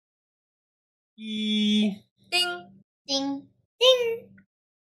E. Ding, ding, ding.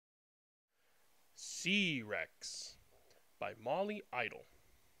 Sea Rex by Molly Idle.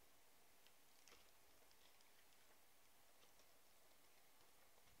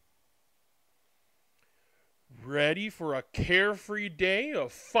 Ready for a carefree day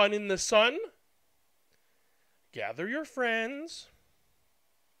of fun in the sun? Gather your friends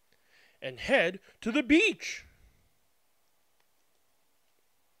and head to the beach.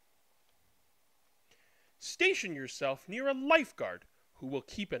 Station yourself near a lifeguard who will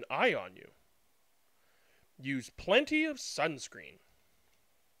keep an eye on you. Use plenty of sunscreen.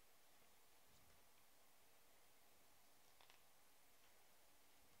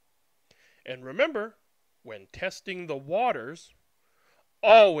 And remember, when testing the waters,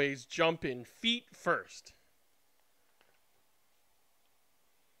 always jump in feet first.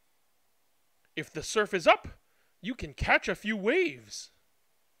 If the surf is up, you can catch a few waves.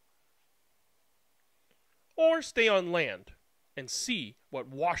 Or stay on land and see what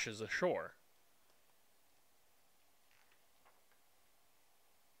washes ashore.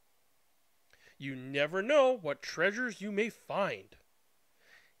 You never know what treasures you may find.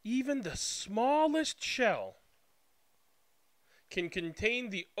 Even the smallest shell can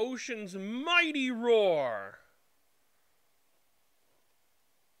contain the ocean's mighty roar.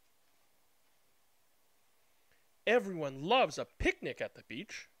 Everyone loves a picnic at the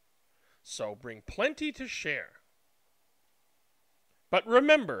beach, so bring plenty to share. But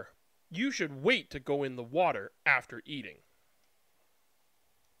remember, you should wait to go in the water after eating.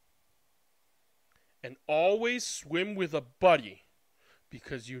 And always swim with a buddy,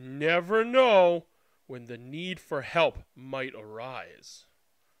 because you never know when the need for help might arise.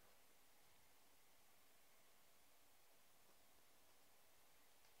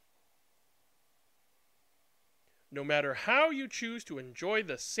 No matter how you choose to enjoy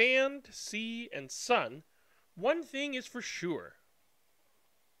the sand, sea, and sun, one thing is for sure.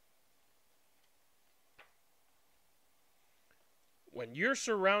 When you're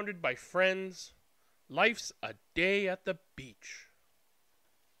surrounded by friends, life's a day at the beach.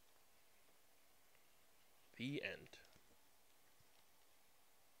 The end.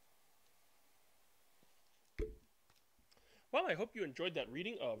 Well, I hope you enjoyed that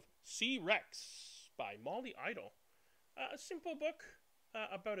reading of Sea Rex by Molly Idle. A simple book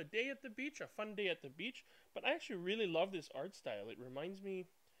about a day at the beach, a fun day at the beach, but I actually really love this art style. It reminds me,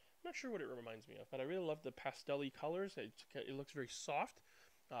 I'm not sure what it reminds me of, but I really love the pastel-y colors. It looks very soft.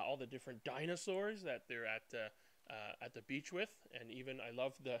 All the different dinosaurs that they're at the beach with, and even I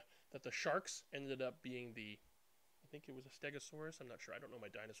love that the sharks ended up being I think it was a stegosaurus. I'm not sure. I don't know my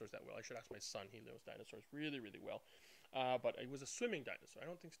dinosaurs that well. I should ask my son. He knows dinosaurs really, really well. But it was a swimming dinosaur. I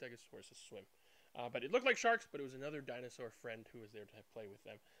don't think stegosaurus swim. But it looked like sharks, but it was another dinosaur friend who was there to play with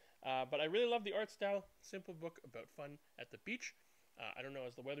them. But I really love the art style. Simple book about fun at the beach. I don't know,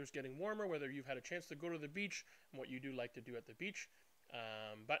 as the weather's getting warmer, whether you've had a chance to go to the beach and what you do like to do at the beach.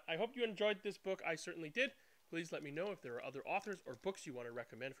 But I hope you enjoyed this book. I certainly did. Please let me know if there are other authors or books you want to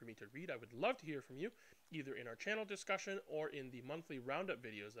recommend for me to read. I would love to hear from you, either in our channel discussion or in the monthly roundup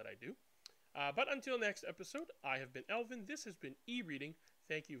videos that I do. But until next episode, I have been Elvin. This has been e-reading.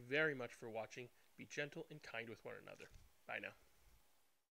 Thank you very much for watching. Be gentle and kind with one another. Bye now.